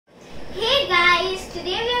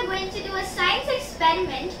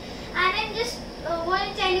experiment, and I just want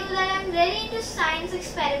to tell you that I'm really into science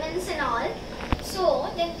experiments and all.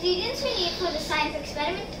 So the ingredients we need for the science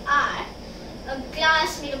experiment are a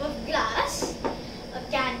glass made up of glass,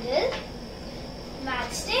 a candle,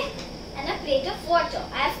 matchstick, and a plate of water.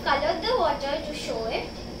 I have colored the water to show it.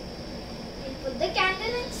 You put the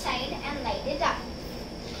candle inside and light it up.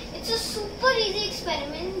 It's a super easy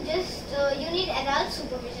experiment, just you need adult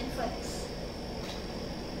supervision for this.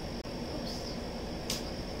 Oops.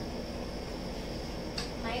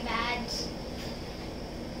 My bad.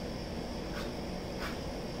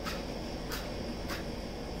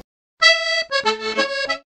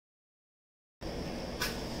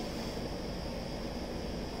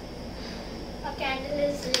 A candle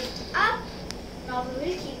is lit up. Now we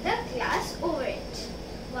will keep the glass over it.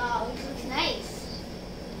 Wow, it looks nice.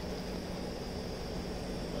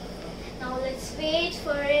 Now let's wait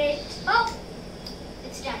for it. Oh,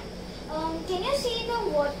 it's done. Can you see the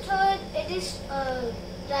water? It is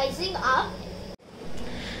rising up.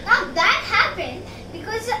 Now that happened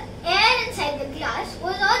because the air inside the glass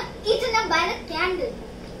was all eaten up by the candle,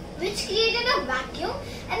 which created a vacuum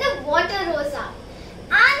and the water rose up.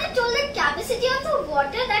 And it told the capacity of the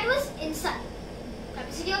water that was inside.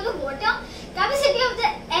 Capacity of the water, capacity of the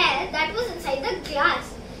air that was inside the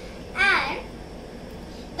glass. And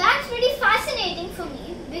that's pretty fascinating for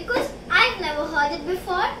me because I've never heard it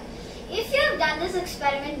before. If you have done this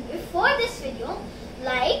experiment before this